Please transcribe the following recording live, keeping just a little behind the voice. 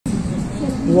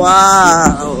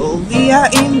Wow, we are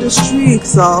in the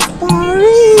streets of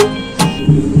Paris.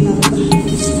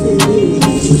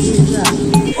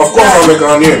 Of course, I'm a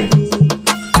Ghanaian.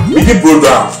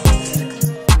 Duodu.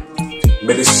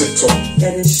 Medicito.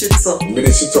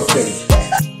 Medicito thing.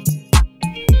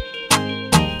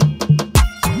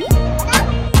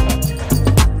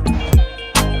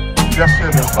 Just say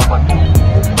there's no money.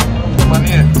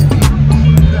 Money.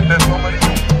 There's no money.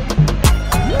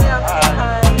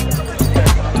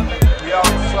 We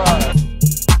outside.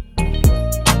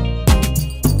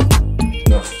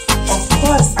 Of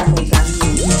course, I'm a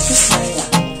Ghanaian.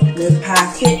 Me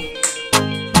packet.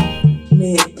 Me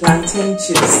plantain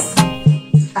chips.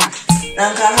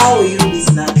 Nanka, how will you be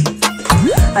snacking?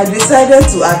 I decided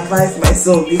to advise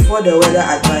myself before the weather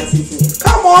advises me.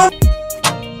 Come on!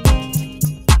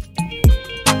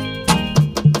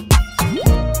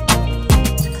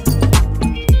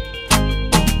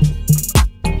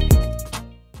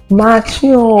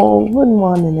 Macho, good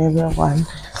morning everyone.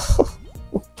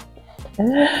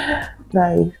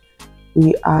 Guys,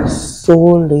 we are so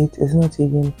late, it's not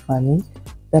even funny.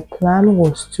 The plan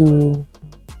was to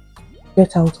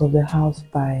get out of the house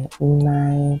by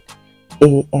 9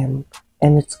 a.m.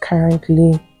 and it's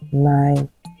currently 9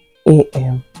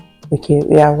 a.m. Okay,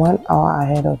 we are 1 hour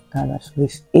ahead of Ghana, so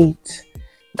it's 8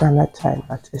 Ghana time,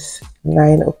 that is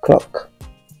 9 o'clock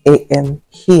a.m.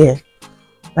 here.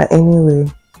 But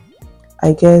anyway,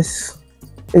 I guess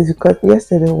it's because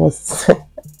yesterday was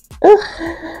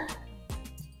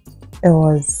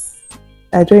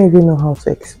I don't even know how to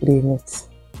explain it,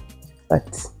 but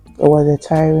it was a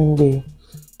tiring day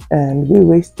and we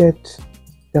wasted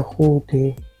the whole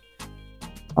day.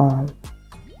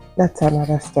 That's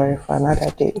another story for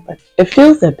another day, but it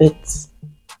feels a bit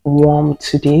warm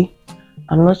today.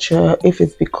 I'm not sure if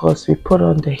it's because we put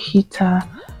on the heater.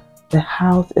 The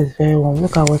house is very warm.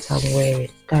 Look at what I'm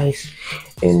wearing, guys.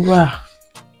 And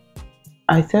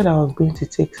I said I was going to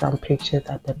take some pictures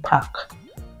at the park.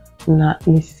 Now,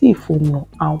 me see if you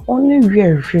I want to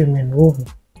wear in room.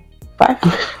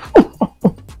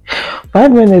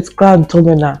 5 minutes grand to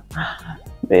me now.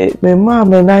 My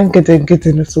mom and I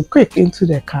getting so quick into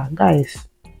the car, guys.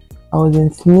 I was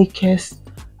in sneakers.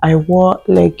 I wore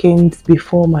leggings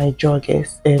before my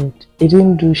joggers, and it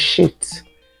didn't do shit.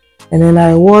 And then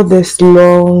I wore this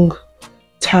long,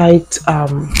 tight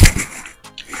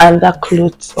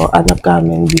underclothes or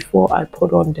undergarment before I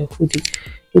put on the hoodie.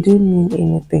 It didn't mean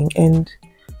anything. And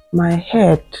my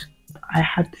head, I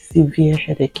had severe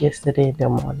headache yesterday in the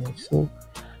morning, so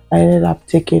I ended up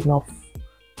taking off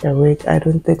the wig. I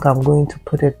don't think I'm going to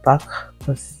put it back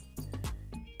because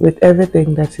with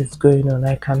everything that is going on,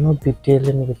 I cannot be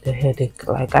dealing with the headache.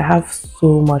 Like, I have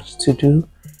so much to do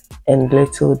and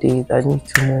little days I need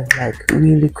to move like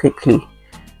really quickly,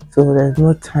 so there's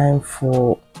no time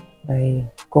for my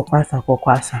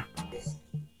kokwasa.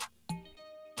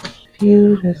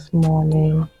 View this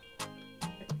morning.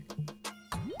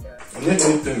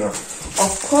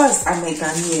 Of course, I'm a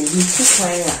Ghanaian.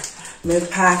 Me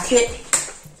packet,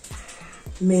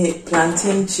 me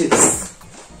plantain chips.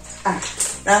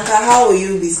 Nanka, how will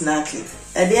you be snacking?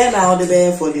 At the end, I'll be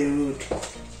there for the road.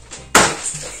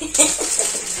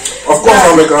 Of course,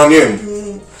 I'm a Ghanaian.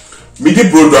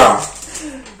 Duodu.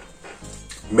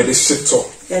 Medicito.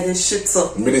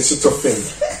 Medicito thing.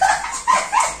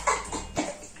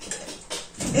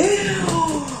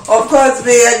 Of course,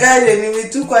 me a Ghanaian. Me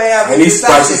too quiet. I need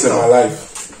spices in my life.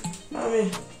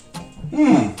 Mommy.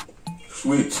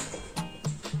 Sweet.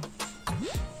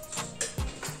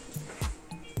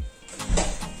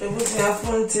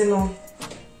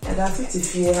 And that's it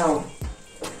if you have.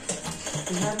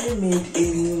 We haven't made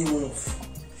any move.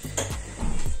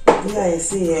 We are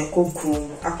saying a cook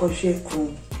room, a crochet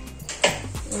room.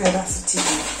 That's it.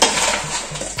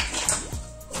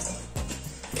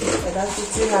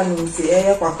 That's it. And we say,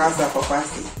 I'm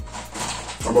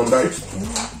on diet.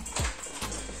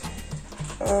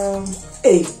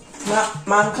 Hey,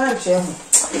 man can't share.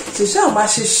 To show my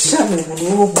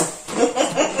shame.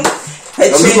 I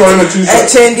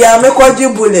change the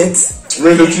bullets.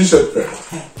 Read the t-shirt.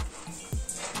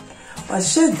 I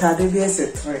shed that a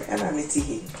 3 and I'm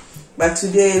here. But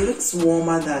today it looks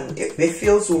warmer than it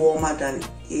feels warmer than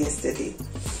yesterday.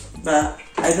 But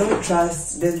I don't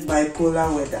trust this bipolar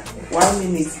weather. 1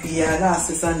 minute beer, that's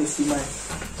the sun is mine.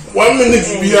 1 minute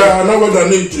beer, another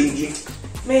than it changing.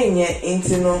 Me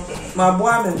intino, my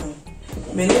boy,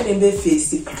 me never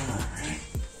face it.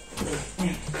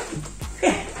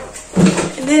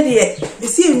 And then you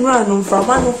see him run from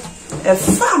a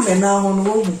farm now on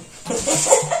home.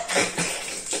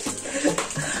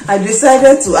 I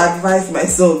decided to advise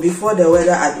myself before the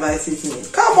weather advises me.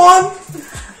 Come Come on.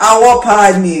 I want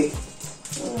party.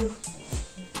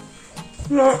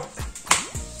 No.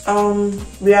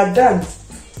 We are done.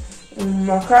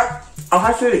 I'll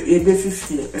have to eat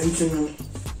 50 and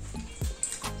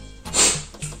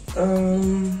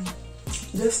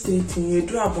just stating you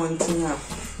do have one thing up.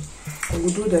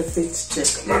 We do the fit check.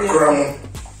 Macram.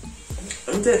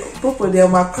 The proper there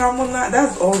macram,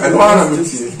 that's all he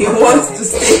wants to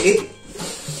say.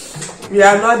 We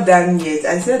are not done yet.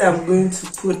 I said I'm going to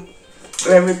put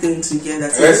everything together.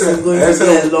 So this is going to be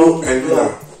a long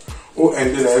vlog. Oh,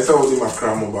 and then I said, "What's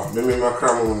macram about? Maybe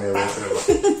macram never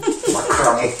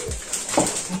macram."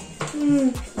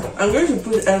 I'm going to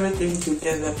put everything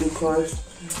together because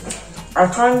I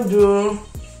can't do,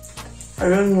 I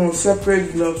don't know,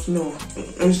 separate vlogs. No,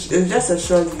 it's just a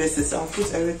short visit. I'll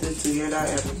put everything together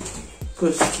and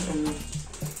post.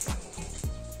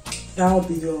 That'll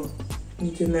be your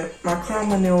internet.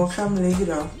 Macram and will come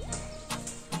later.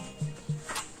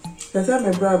 The time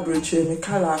my brother bridge, my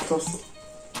color toss.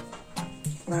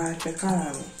 Right, I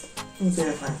can't.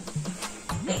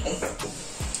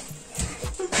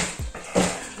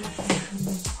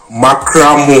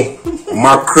 Macramu.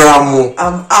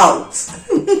 I'm out.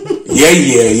 Yeah.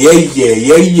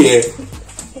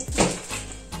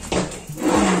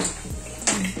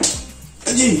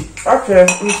 Okay,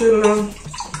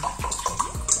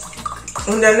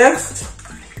 in the next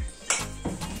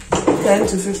 10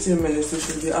 to 15 minutes, we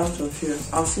should be out of here.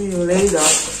 I'll see you later.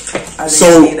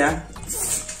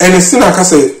 And it's still like I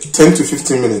say 10 to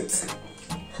 15 minutes,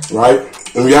 right?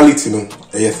 In reality, no,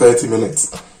 30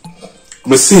 minutes.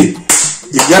 Me see,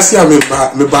 if you see me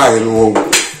buy no,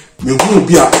 me who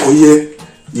be a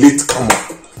late comer.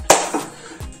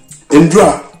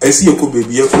 Indra, I see your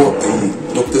baby for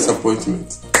a doctor's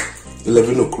appointment,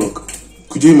 11 o'clock.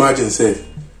 Could you imagine, say,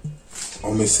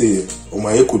 or me say, or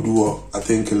my echo do, I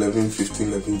think 11, 15,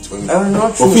 11, 20. I'm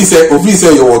not sure.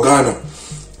 Officer, you're Ghana.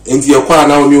 And your car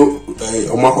now, you,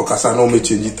 Omako Casano may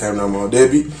change time now.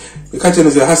 Debbie, the catcher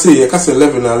is a say, I cast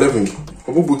 11 and 11.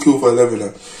 I will book you for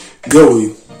 11. Go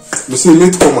away. We say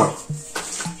late comer.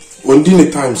 On dinner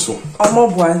time, so.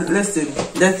 Boy, listen.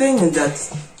 The thing is that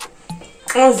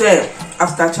I was there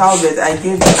after childbirth. I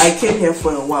came here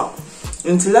for a while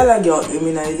until I got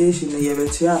immunization.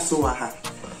 So I had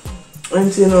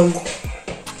until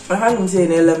I had him say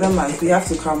in 11 months we have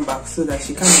to come back so that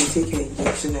she can take her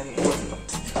injection and whatnot.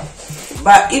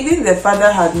 But even the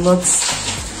father had not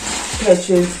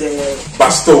purchased the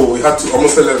bateaux. We had to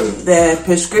almost 11. The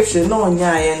prescription. No, you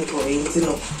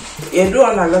know. You do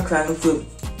another kind of food.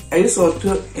 I used to a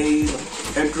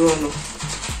drone.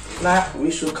 Now we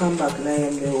should come back now.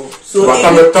 So what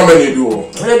time you do?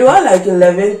 I do like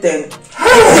 11:10.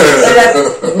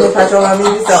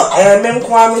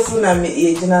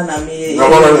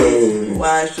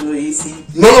 Why should you see?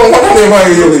 No, what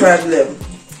problem.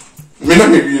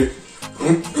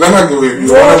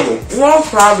 No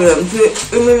problem.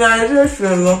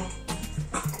 Immunization, no.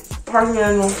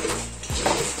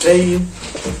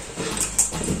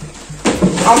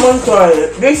 I'm on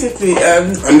toilet. Basically,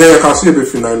 and then I can sleep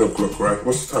before 9 o'clock, right?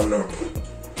 What's the time now?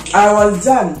 I was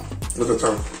done. What's the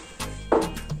time?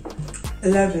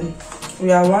 11.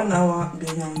 We are 1 hour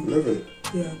behind. 11?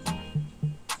 Yeah.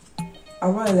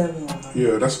 Hour 11.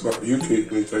 Yeah, that's about UK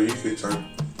later, UK time.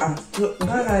 So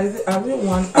Ghana, are we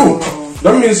 1 hour?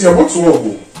 That means you're about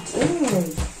 12.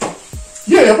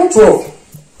 Yeah, you're about 12.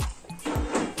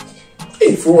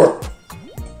 Hey, 4.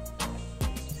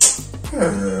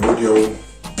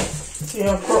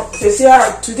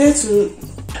 Yeah, today too,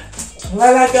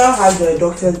 Lala girl has a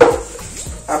doctor's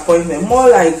appointment, more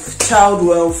like child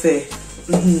welfare.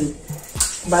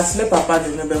 But no papa the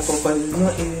never because it's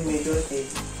not any major thing.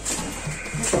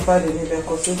 Papa the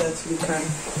never so that we can.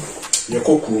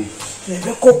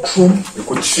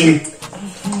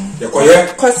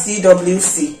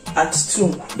 CWC at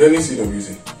 2. Then is CWC.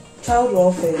 Child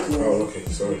welfare. Oh, okay,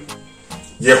 sorry.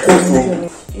 Yeah,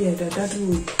 the daddy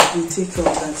will take care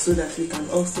of that so that we can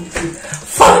also do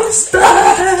fun stuff.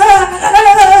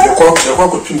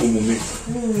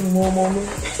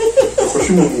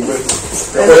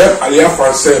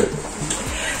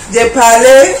 Je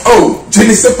parlais. Oh, je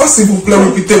ne sais pas si vous plaît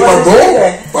répéter,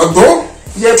 pardon.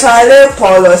 Je parlais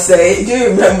Paulo say. Do you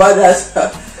remember that?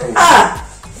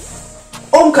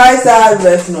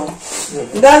 Advert no.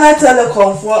 Ghana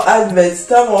Telecom for adverts.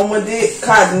 Time on the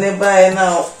card nearby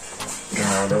now.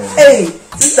 Hey,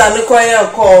 sister, no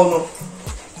call no.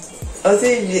 I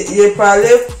say je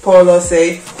parlais Paulo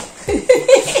say.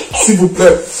 S'il vous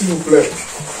plaît.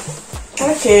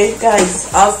 Okay,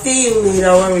 guys, I'll see you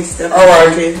later when we step out.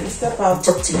 Alright. Okay, we step out.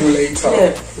 Talk to you later.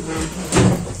 Yeah.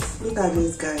 Look at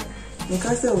this guy.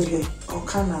 Because we or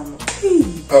Canada.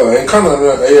 Oh, in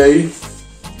Canada,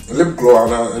 lip glow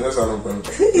and that's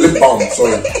lip balm,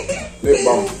 sorry. Lip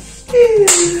balm.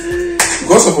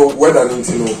 Because of the weather, I need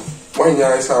to know. When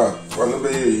your eyes are, one of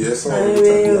the years,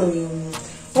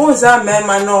 oh, is that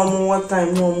man? No more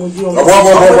time, no more. I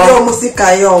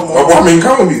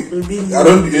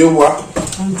don't do what.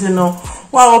 No,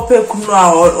 well, pick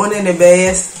now on the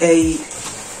best a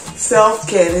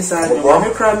self-care. This I don't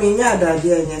know. Cramming your daddy,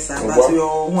 yes, I but you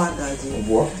all want daddy.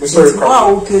 Wow,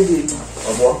 okay,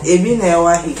 Ebin,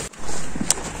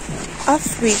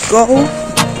 off we go.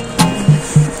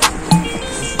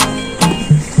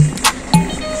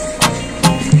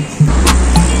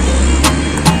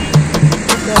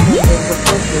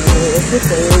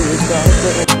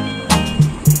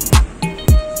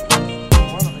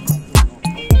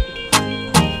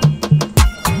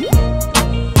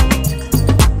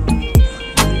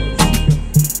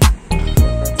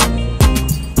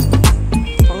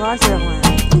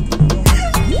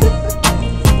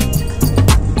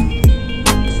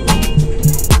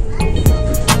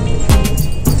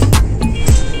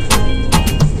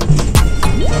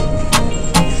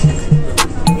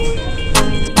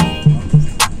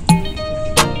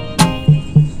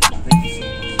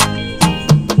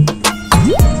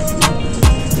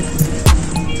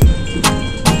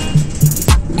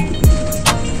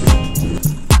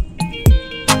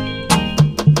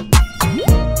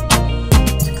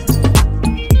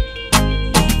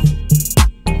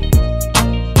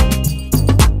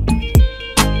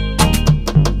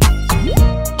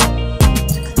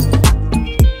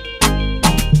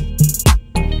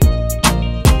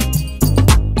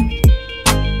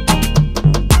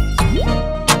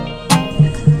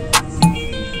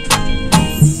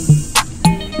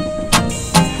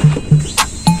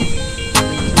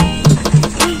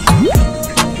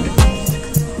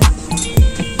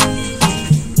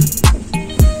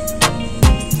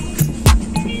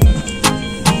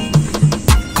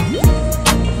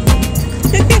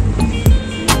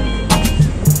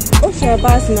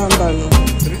 Bus number no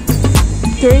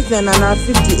 3 then and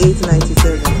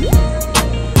 5897.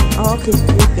 Oh, okay, 3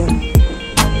 then.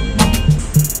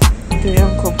 Okay,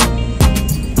 uncle.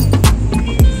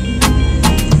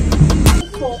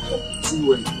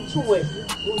 2 way.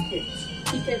 Okay.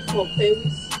 Ticket for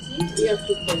Paris. You have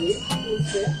to pay it.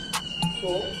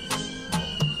 For.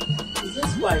 Is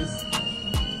this wise?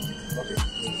 Okay.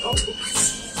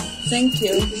 Thank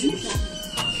you.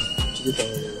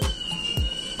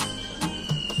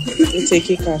 You take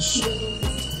it cash.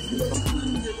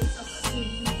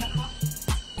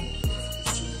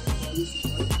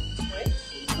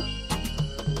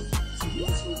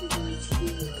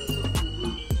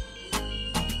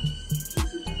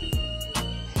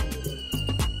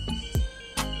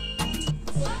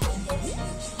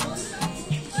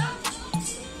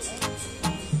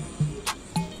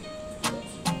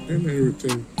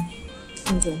 Everything.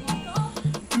 Okay.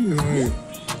 Right.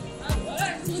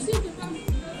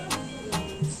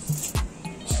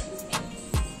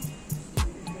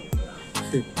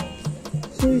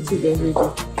 Sorry to get ready.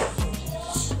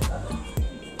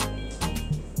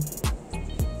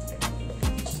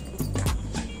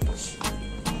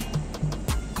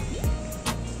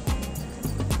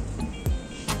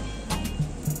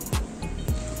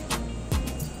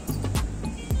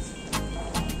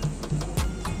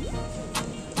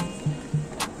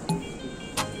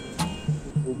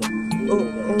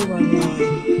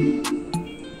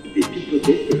 Des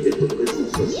picotettes peuvent être prises en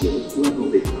station ou à bord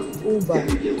des trains.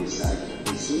 Gardez bien vos sacs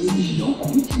et soyez vigilants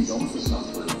en utilisant votre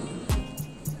smartphone.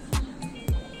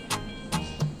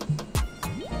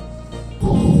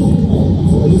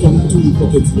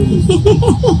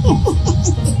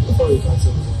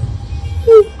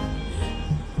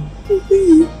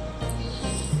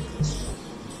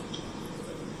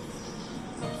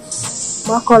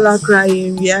 Makola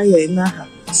crying, we are in a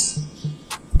house.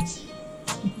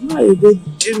 Why did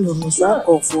you know that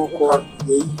of for one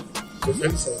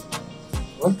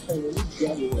time when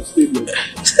you was stadium.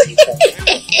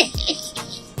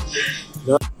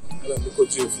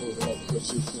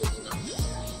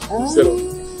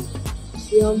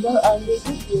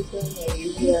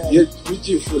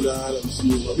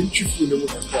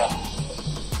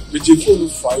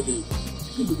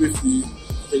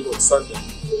 Sunday.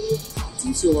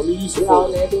 So I'm used to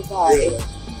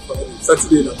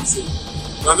Saturday, I'm saying.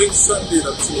 I think Sunday,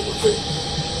 I'm saying, okay.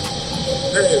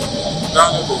 Hey,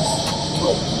 Ghana is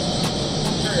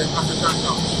hey, African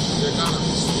now. They're Ghana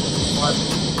is why?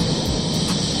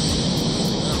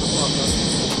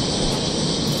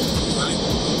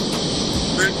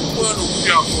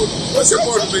 What's the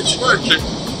point of making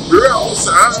This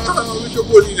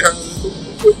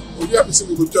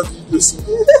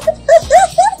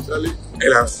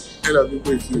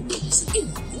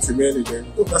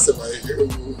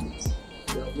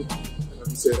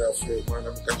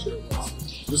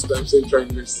time, say trying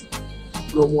to see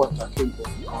no more attacking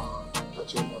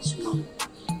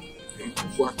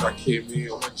before attacking me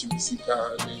or my Jimmy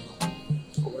Sika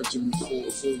or my Jimmy phone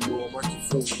or my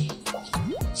phone.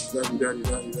 Daddy.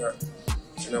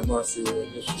 And I'm going to say, I'm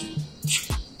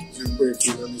going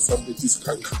to me some British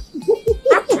canker. I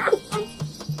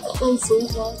feel so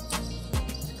bad.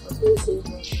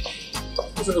 I'm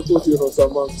going to go to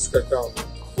some man's cacao.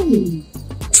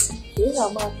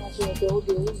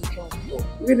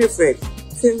 Really fake.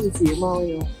 Same with you,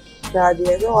 Mario. Daddy,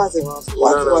 I don't want to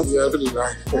what was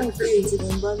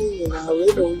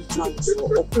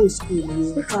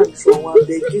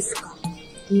it?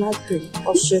 Nothing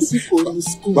or stressful in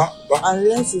school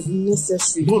unless it's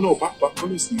necessary. No, but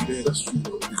honestly, that's true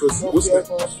because those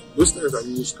times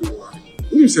I'm in school,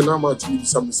 when you say now, my TV,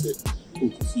 somebody said, "Oh,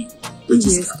 Kofi,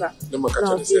 register." Never catch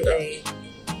and say that.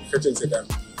 Catch and say that.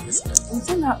 Yes,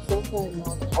 until that first time,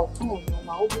 or phone,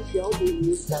 my old people will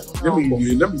use that. Let me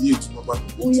hear to my man.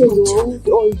 Oh, you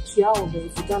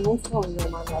cannot tell your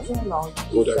man. I don't know.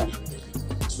 Oh, that.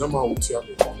 No man will tell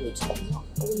me.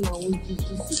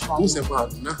 Who's a man? Who's a man?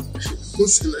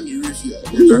 You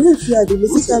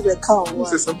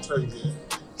say sometimes,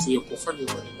 say your Koforidua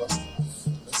money bust.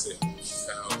 I say,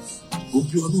 go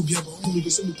be on Ubia, but only the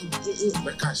same to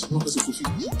my cash. No, because you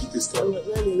keep this stuff.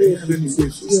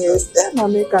 Yes, then I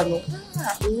make a no.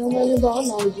 You know, when you don't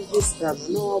know this stuff,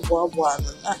 no,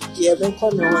 yeah, then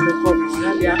come on,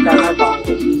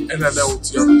 and I know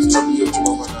it's your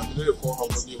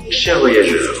Chers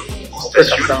voyageurs,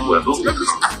 station ou à bord du train,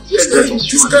 faites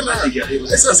attention à ne pas égarer vos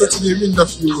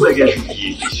bagages. Tout bagage oublié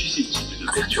est susceptible de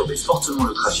perturber fortement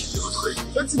le trafic de votre île.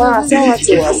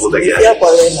 Vérifiez pour vos bagages.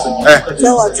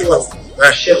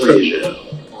 Chers voyageurs,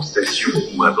 en station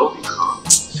ou à bord du train,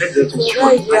 faites attention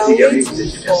à ne pas égarer vos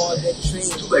bagages.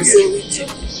 Tout bagage oublié est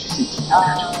susceptible de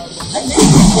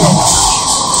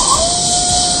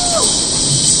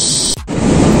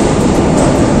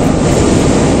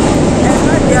perturber.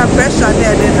 Pressure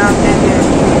there, then I'm there.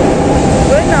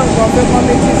 When I'm going to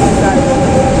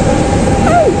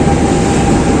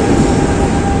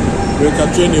we can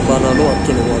train a banana or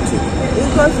 21.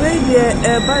 Because when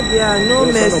but there are no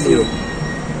mercy.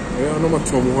 Yeah, no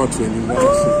matter what to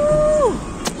anymore.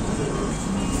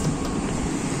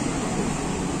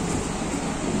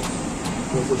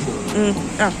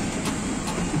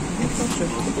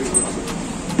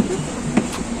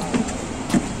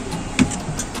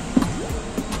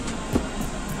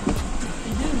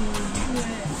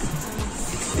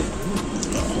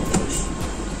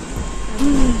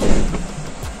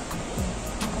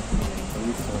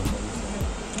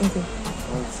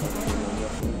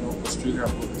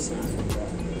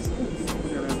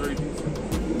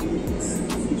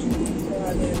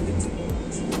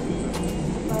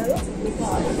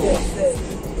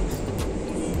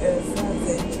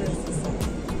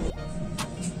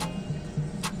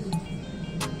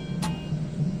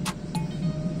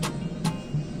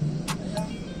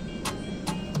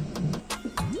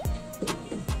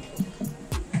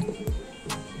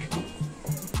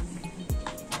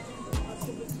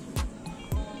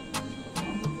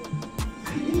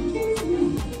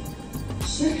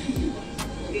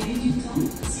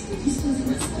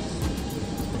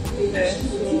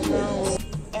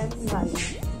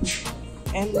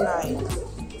 M9.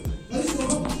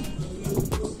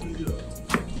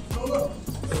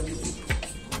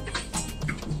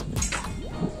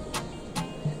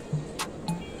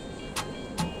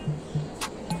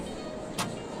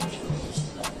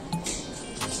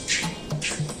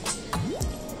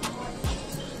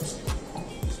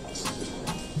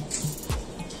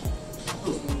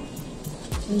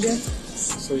 Yes.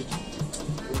 Sorry.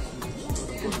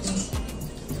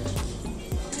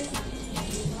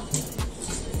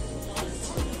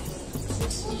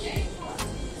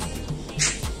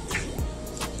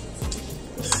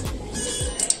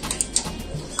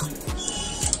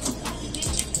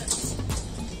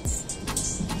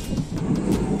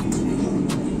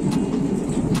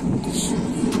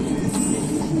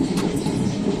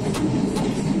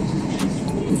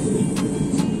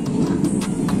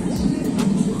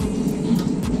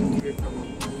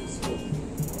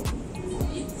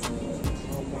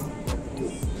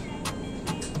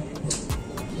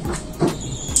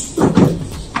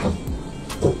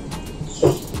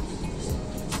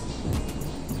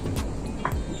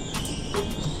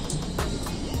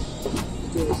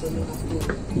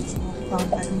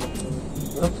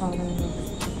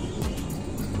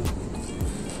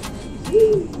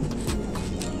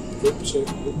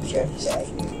 Check.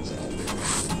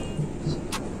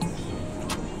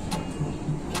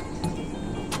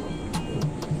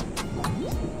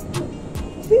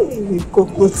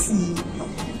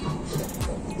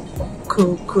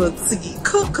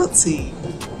 Cocoa tea.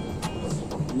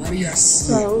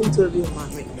 Marias. I won't tell you,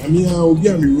 mommy. Namia will be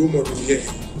a room over here.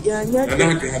 Yeah.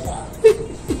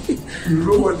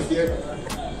 Room over here.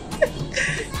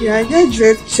 Yeah,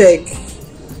 drip check.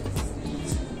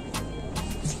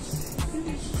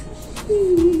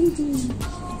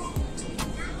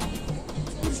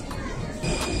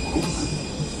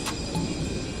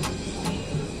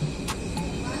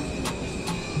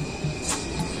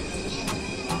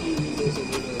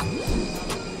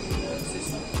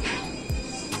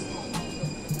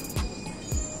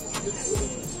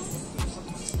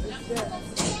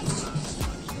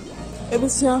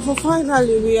 So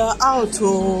finally we are out.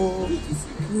 Oh,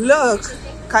 look,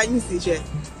 can you see it?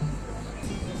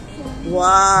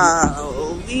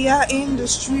 Wow, we are in the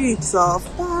streets of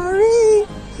Paris.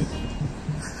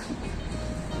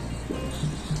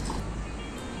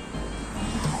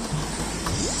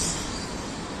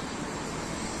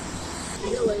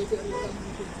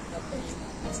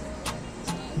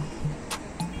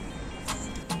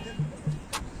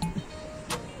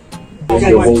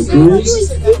 The whole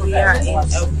cruise,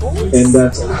 and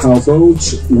that our boat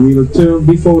will turn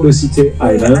before the Cité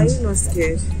Island. Are you not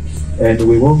scared? And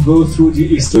we won't go through the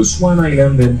Easter Swan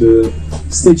Island and the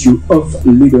Statue of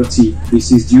Liberty.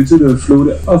 This is due to the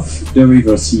flood of the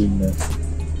river Seine.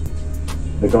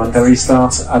 The commentary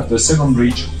starts at the second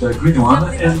bridge, the green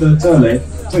one, and the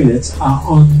toilets are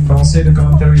on. Entonces, the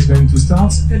commentary is going to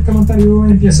start. El comentario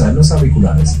empieza en los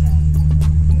auriculares.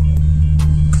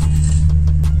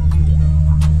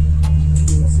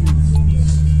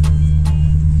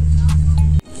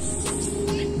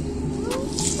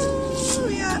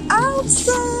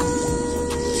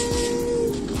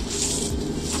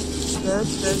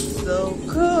 This is so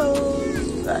cool.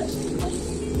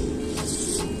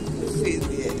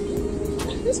 Crazy.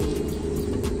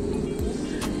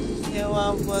 You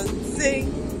want one thing?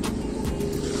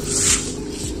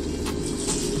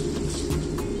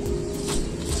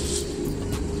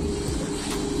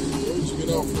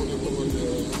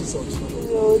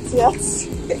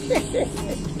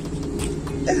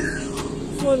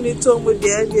 Funny tongue with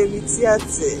the idea of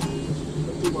theatre.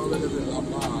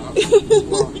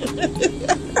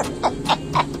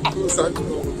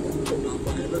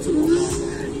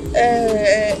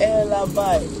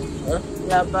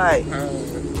 Labai.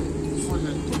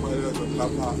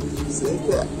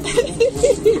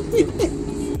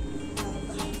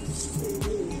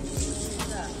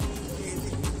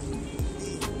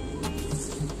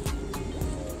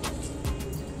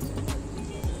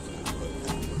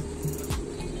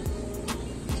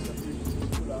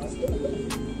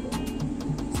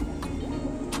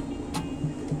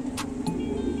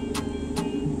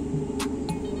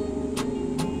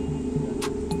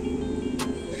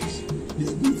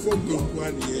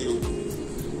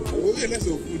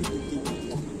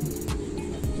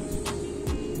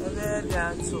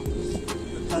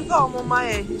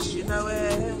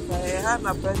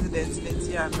 President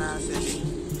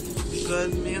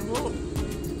because me who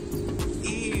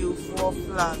EU 4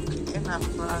 flag and a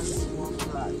France 1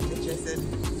 flag. This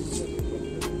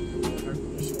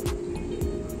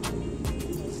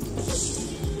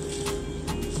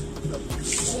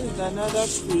is another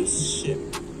cruise ship.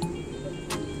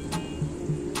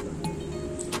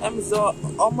 I'm so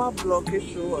on my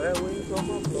blockage show. On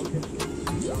my blockage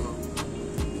show.